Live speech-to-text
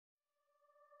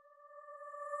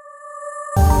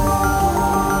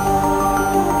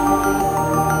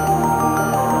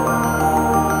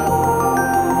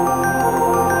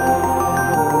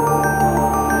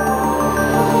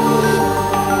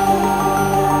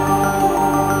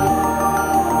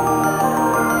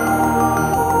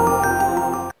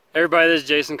everybody, this is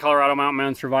Jason, Colorado Mountain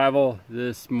Man Survival.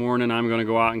 This morning I'm going to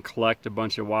go out and collect a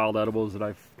bunch of wild edibles that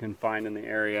I can find in the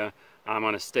area. I'm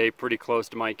going to stay pretty close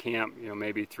to my camp,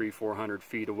 maybe 300-400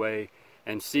 feet away,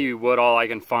 and see what all I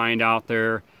can find out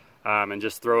there, and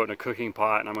just throw it in a cooking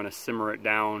pot, and I'm going to simmer it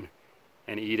down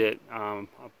and eat it.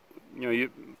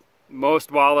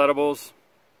 Most wild edibles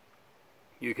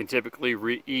you can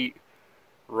typically eat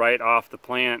right off the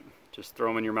plant, just throw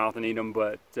them in your mouth and eat them,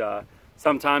 but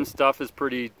sometimes stuff is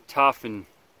pretty tough and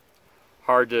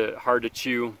hard to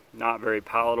chew, not very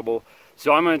palatable.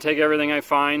 So I'm going to take everything I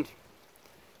find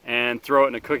and throw it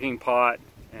in a cooking pot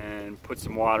and put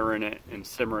some water in it and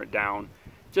simmer it down,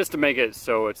 just to make it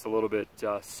so it's a little bit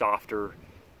softer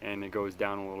and it goes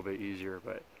down a little bit easier.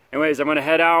 But anyways, I'm going to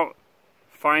head out,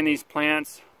 find these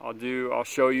plants. I'll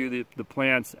show you the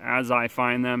plants as I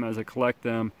find them, as I collect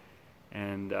them,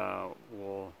 and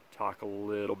we'll talk a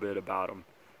little bit about them.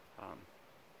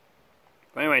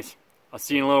 But anyways, I'll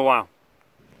see you in a little while.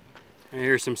 And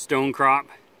here's some stone crop.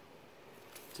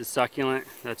 It's a succulent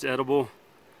that's edible.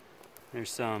 There's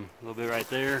some, a little bit right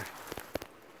there.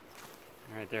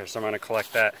 Right there, so I'm going to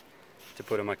collect that to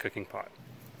put in my cooking pot.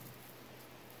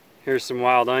 Here's some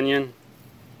wild onion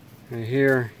right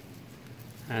here.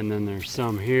 And then there's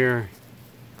some here.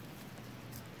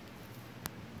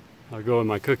 I'll go in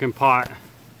my cooking pot.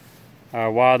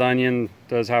 Wild onion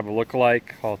does have a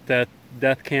lookalike called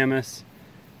Death Camas.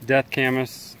 Death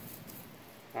Camas,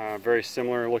 very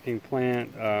similar looking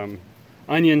plant.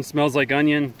 Onion smells like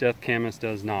onion, Death Camas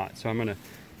does not. So I'm going to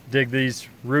dig these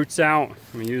roots out.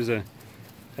 I'm going to use a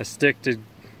stick to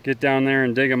get down there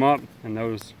and dig them up, and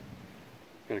those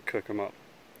I'm going to cook them up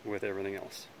with everything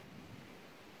else.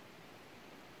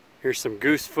 Here's some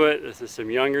goosefoot. This is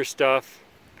some younger stuff,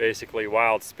 basically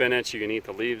wild spinach. You can eat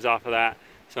the leaves off of that.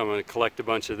 So I'm going to collect a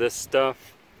bunch of this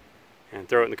stuff and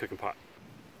throw it in the cooking pot.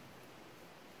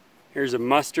 Here's a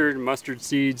mustard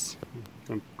seeds,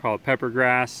 called pepper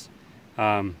grass.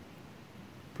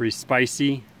 Pretty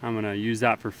spicy. I'm going to use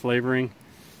that for flavoring.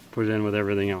 Put it in with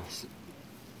everything else.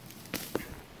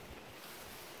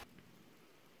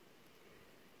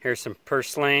 Here's some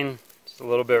purslane, just a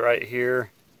little bit right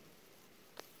here.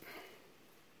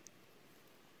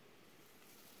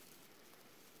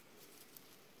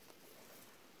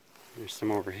 There's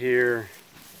some over here.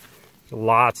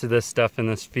 Lots of this stuff in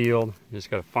this field. You just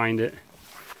gotta find it.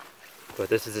 But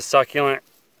this is a succulent.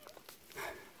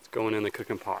 It's going in the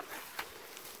cooking pot.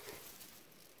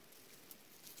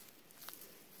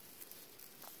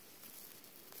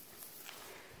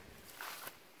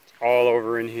 It's all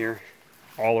over in here,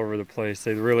 all over the place.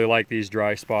 They really like these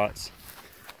dry spots.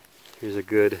 Here's a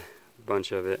good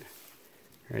bunch of it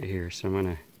right here. So I'm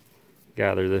gonna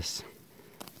gather this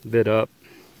bit up.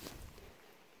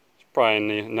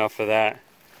 Probably enough of that.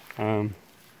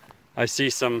 I see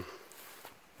some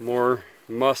more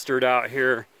mustard out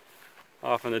here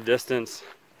off in the distance.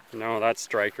 No, that's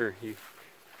Striker.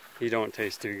 He don't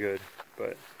taste too good.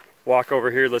 But walk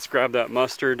over here, let's grab that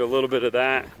mustard, a little bit of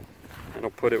that, and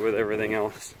I'll put it with everything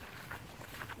else.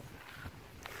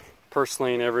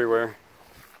 Purslane everywhere.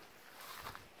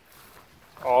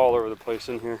 All over the place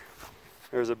in here.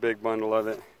 There's a big bundle of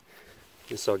it.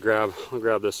 Guess I'll grab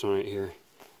this one right here.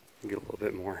 Get a little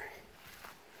bit more.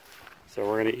 So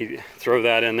we're gonna throw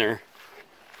that in there,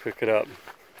 cook it up.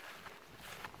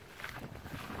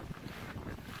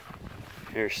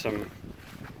 Here's some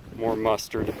more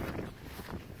mustard.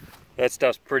 That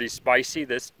stuff's pretty spicy.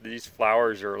 These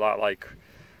flowers are a lot like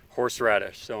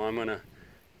horseradish, so I'm gonna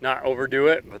not overdo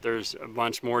it, but there's a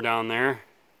bunch more down there,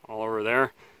 all over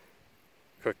there.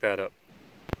 Cook that up.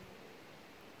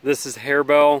 This is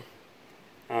harebell.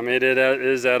 It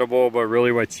is edible, but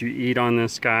really what you eat on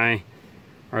this guy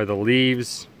are the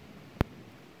leaves.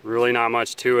 Really not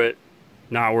much to it.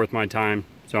 Not worth my time,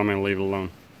 so I'm gonna leave it alone.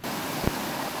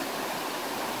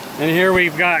 And here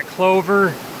we've got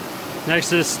clover next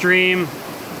to the stream.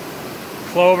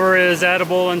 Clover is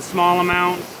edible in small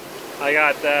amounts.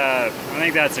 I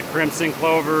think that's a crimson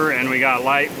clover, and we got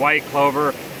light white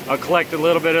clover. I'll collect a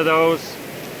little bit of those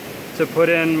to put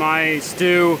in my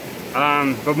stew.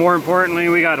 But more importantly,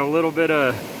 we got a little bit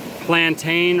of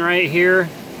plantain right here.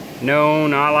 No,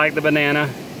 not like the banana,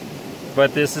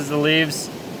 but this is the leaves,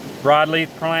 broadleaf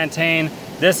plantain.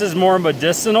 This is more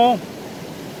medicinal,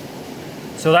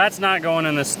 so that's not going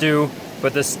in the stew,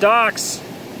 but the stalks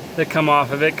that come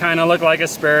off of it kind of look like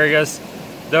asparagus.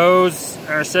 Those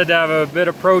are said to have a bit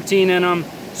of protein in them,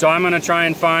 so I'm going to try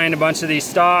and find a bunch of these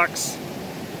stalks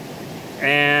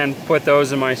and put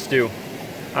those in my stew.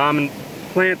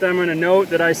 Plant that I'm going to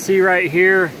note that I see right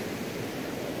here.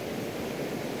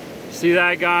 See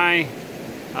that guy?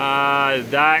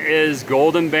 That is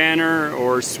golden banner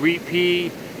or sweet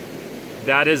pea.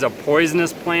 That is a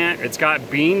poisonous plant. It's got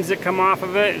beans that come off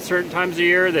of it at certain times of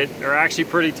year that are actually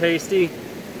pretty tasty.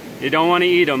 You don't want to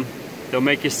eat them. They'll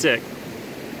make you sick.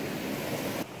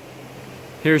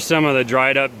 Here's some of the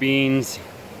dried up beans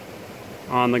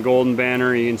on the golden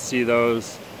banner. You can see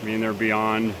those. I mean, they're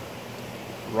beyond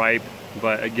ripe,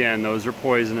 but again, those are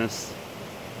poisonous.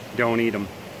 Don't eat them.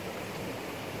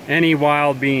 Any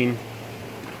wild bean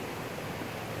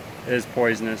is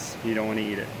poisonous. You don't want to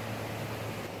eat it.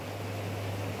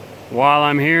 While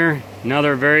I'm here,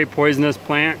 another very poisonous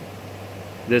plant.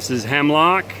 This is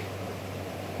hemlock.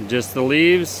 Just the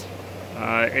leaves.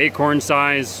 Acorn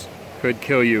size, could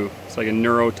kill you. It's like a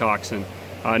neurotoxin.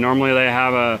 Normally they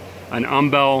have an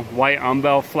white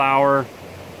umbel flower.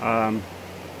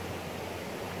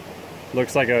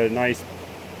 Looks like a nice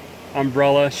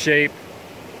umbrella shape.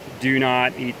 Do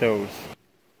not eat those.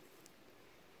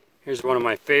 Here's one of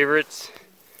my favorites.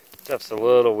 Stuff's a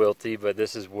little wilty, but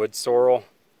this is wood sorrel.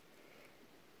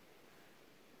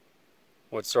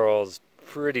 Wood sorrel is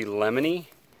pretty lemony,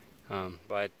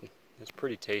 but it's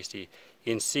pretty tasty.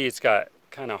 You can see it's got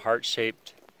kind of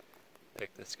heart-shaped,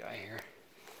 pick this guy here.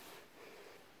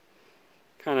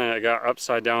 Kind of got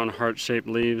upside down heart-shaped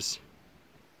leaves.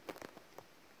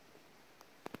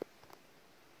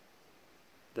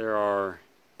 There are,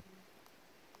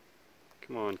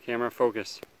 come on camera,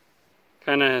 focus.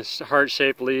 Kind of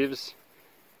heart-shaped leaves.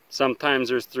 Sometimes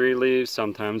there's 3 leaves,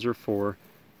 sometimes there's 4.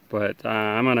 But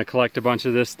I'm going to collect a bunch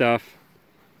of this stuff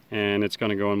and it's going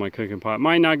to go in my cooking pot.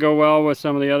 Might not go well with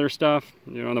some of the other stuff,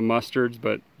 you know, the mustards,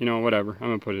 but you know, whatever. I'm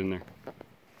going to put it in there.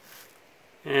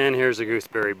 And here's a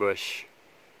gooseberry bush.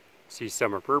 See,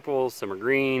 some are purple, some are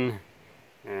green,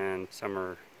 and some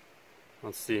are,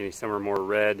 let's see, some are more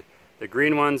red. The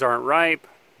green ones aren't ripe,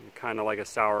 kind of like a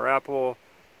sour apple.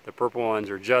 The purple ones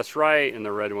are just right, and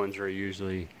the red ones are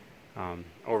usually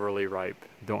overly ripe.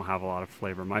 Don't have a lot of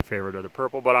flavor. My favorite are the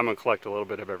purple, but I'm gonna collect a little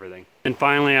bit of everything. And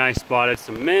finally, I spotted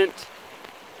some mint.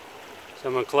 So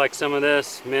I'm gonna collect some of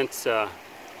this. Mint's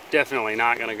definitely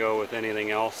not gonna go with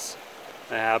anything else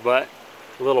I have, but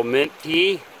a little mint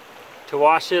tea to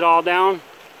wash it all down.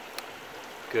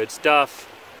 Good stuff.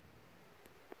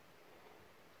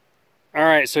 All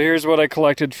right, so here's what I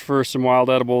collected for some wild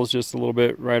edibles, just a little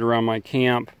bit right around my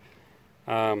camp.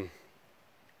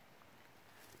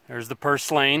 There's the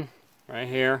purslane right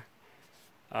here,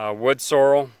 wood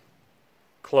sorrel,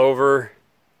 clover,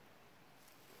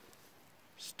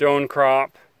 stone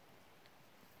crop,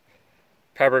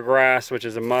 peppergrass, which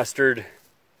is a mustard,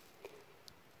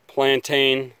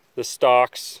 plantain, the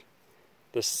stalks,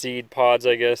 the seed pods,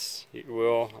 I guess you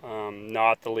will,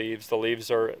 not the leaves. The leaves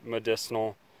are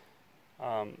medicinal.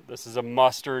 This is a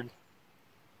mustard.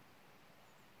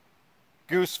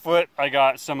 Goosefoot, I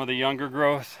got some of the younger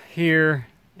growth here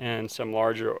and some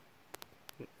larger,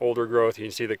 older growth. You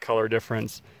can see the color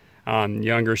difference.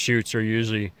 Younger shoots are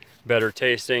usually better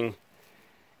tasting.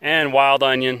 And wild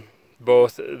onion,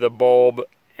 both the bulb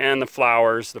and the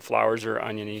flowers. The flowers are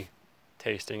oniony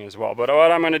tasting as well. But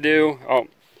what I'm going to do,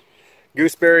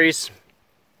 gooseberries.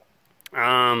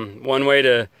 One way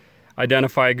to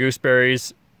identify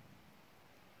gooseberries,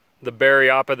 the berry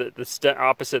opposite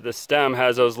the stem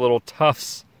has those little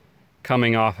tufts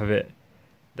coming off of it.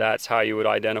 That's how you would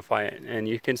identify it. And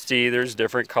you can see there's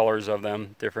different colors of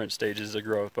them, different stages of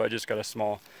growth, but I just got a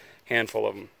small handful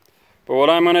of them. But what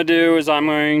I'm going to do is I'm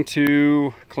going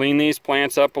to clean these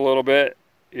plants up a little bit,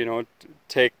 you know,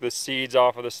 take the seeds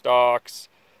off of the stalks,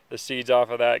 the seeds off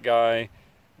of that guy.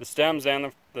 The stems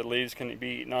and the leaves can be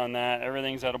eaten on that.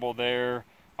 Everything's edible there.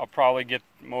 I'll probably get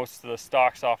most of the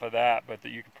stalks off of that, but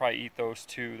you could probably eat those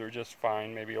too. They're just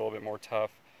fine, maybe a little bit more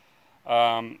tough.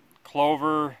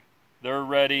 Clover, they're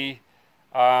ready.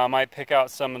 I might pick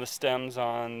out some of the stems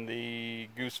on the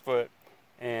goosefoot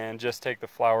and just take the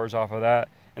flowers off of that.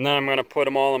 And then I'm going to put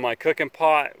them all in my cooking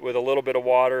pot with a little bit of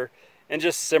water and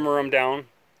just simmer them down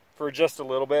for just a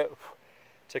little bit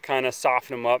to kind of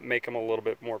soften them up, make them a little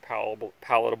bit more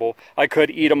palatable. I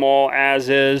could eat them all as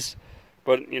is,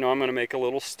 but you know, I'm going to make a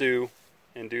little stew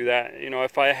and do that. You know,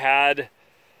 if I had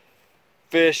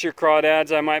fish or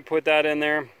crawdads, I might put that in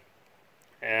there.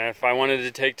 And if I wanted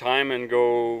to take time and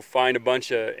go find a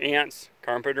bunch of ants,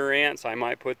 carpenter ants, I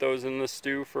might put those in the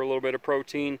stew for a little bit of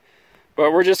protein.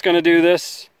 But we're just going to do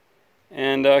this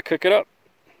and cook it up.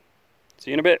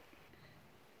 See you in a bit.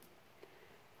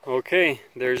 Okay,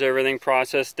 there's everything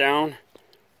processed down.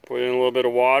 Put in a little bit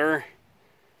of water.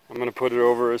 I'm going to put it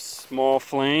over a small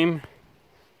flame.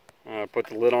 Put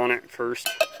the lid on it first,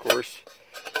 of course.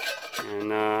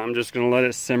 And I'm just going to let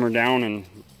it simmer down and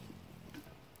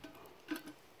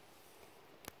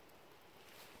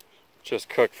just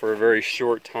cook for a very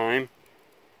short time,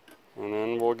 and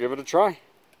then we'll give it a try.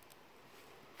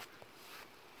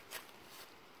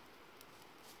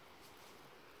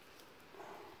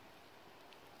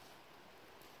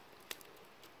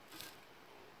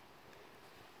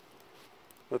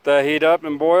 Let that heat up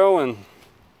and boil and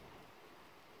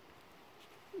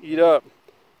eat up.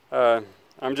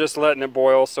 I'm just letting it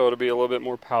boil so it'll be a little bit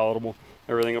more palatable.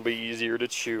 Everything will be easier to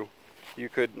chew. You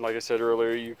could, like I said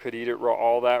earlier, you could eat it raw,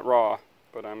 all that raw,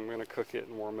 but I'm going to cook it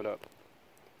and warm it up.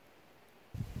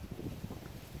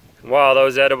 While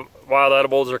those wild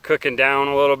edibles are cooking down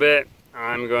a little bit,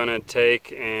 I'm going to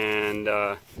take and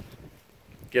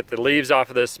get the leaves off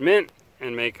of this mint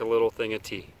and make a little thing of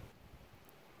tea.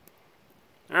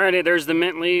 Alrighty, there's the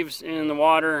mint leaves in the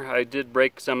water. I did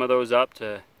break some of those up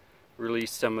to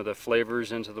release some of the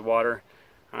flavors into the water.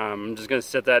 I'm just going to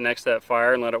set that next to that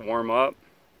fire and let it warm up,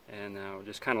 and we'll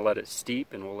just kind of let it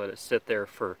steep, and we'll let it sit there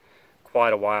for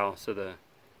quite a while so the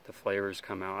flavors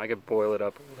come out. I could boil it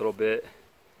up a little bit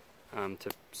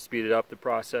to speed it up the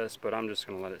process, but I'm just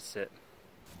going to let it sit.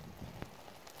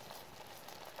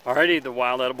 Alrighty, the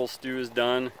wild edible stew is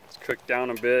done. It's cooked down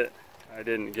a bit. I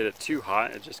didn't get it too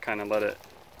hot. I just kind of let it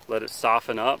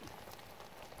soften up,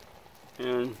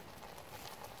 and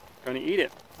I'm gonna eat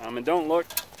it. And don't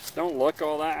look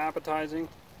all that appetizing.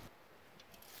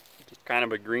 It's just kind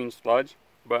of a green sludge,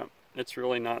 but it's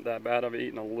really not that bad. I've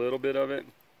eaten a little bit of it,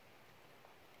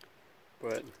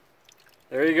 but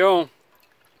there you go.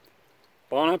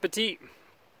 Bon appetit.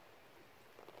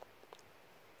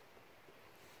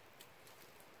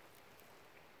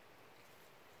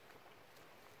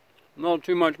 Not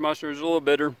too much mustard, it's a little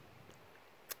bitter.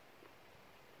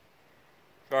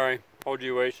 Sorry, hold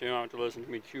you away so you don't have to listen to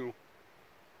me chew.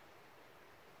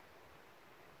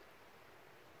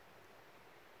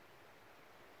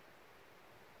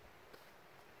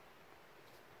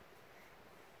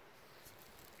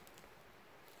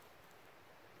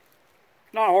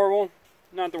 Not horrible,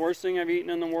 not the worst thing I've eaten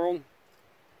in the world.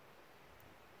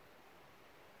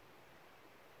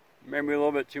 Maybe a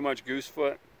little bit too much goose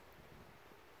foot.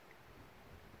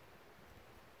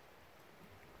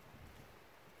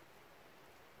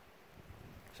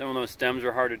 Some of those stems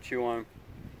are hard to chew on.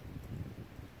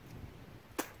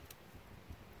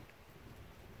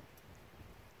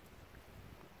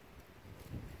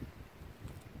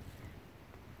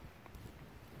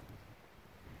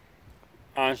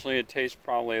 Honestly, it tastes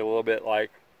probably a little bit like,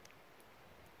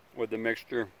 with the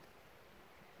mixture,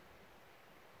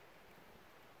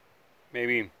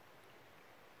 maybe,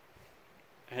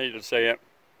 I hate to say it,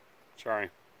 sorry,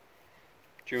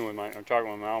 I'm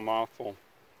talking with my mouth full.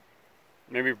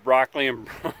 Maybe broccoli and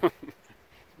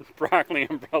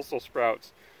Brussels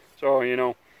sprouts. So, you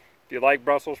know, if you like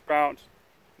Brussels sprouts,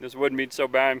 this wouldn't be so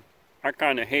bad. I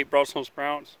kind of hate Brussels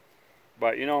sprouts,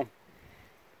 but you know,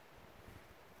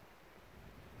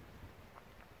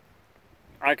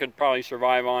 I could probably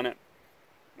survive on it.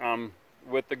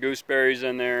 With the gooseberries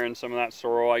in there and some of that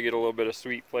sorrel, I get a little bit of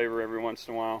sweet flavor every once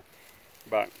in a while.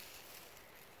 But,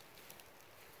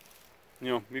 you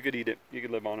know, you could eat it. You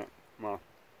could live on it. Well,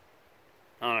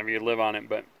 I don't know if you could live on it,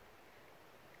 but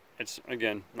it's,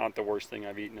 again, not the worst thing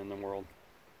I've eaten in the world.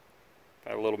 If I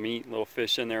had a little meat, a little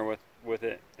fish in there with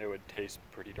it, it would taste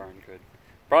pretty darn good.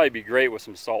 Probably be great with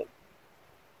some salt.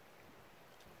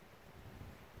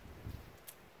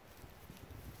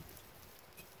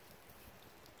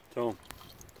 So,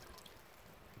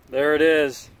 there it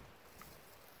is.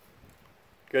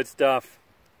 Good stuff.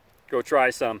 Go try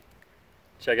some.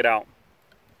 Check it out.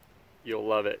 You'll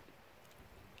love it.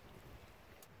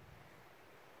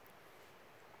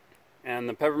 And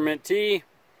the peppermint tea,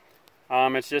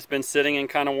 it's just been sitting in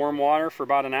kind of warm water for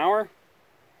about an hour.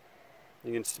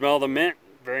 You can smell the mint,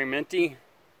 very minty.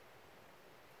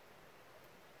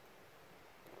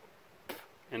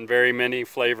 And very minty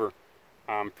flavor.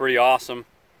 Pretty awesome.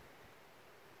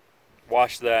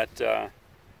 Wash that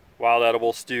wild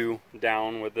edible stew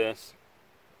down with this.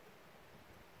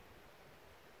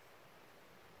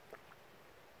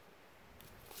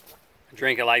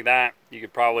 Drink it like that. You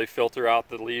could probably filter out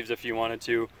the leaves if you wanted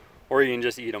to, or you can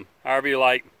just eat them. However you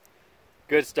like.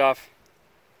 Good stuff.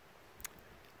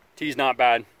 Tea's not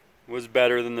bad. It was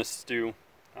better than the stew.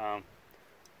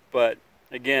 But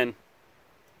again,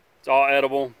 it's all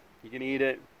edible. You can eat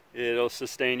it. It'll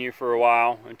sustain you for a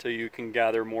while until you can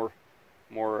gather more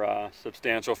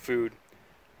substantial food.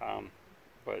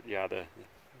 But yeah,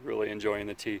 really enjoying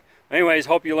the tea. Anyways,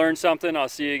 hope you learned something. I'll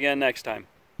see you again next time.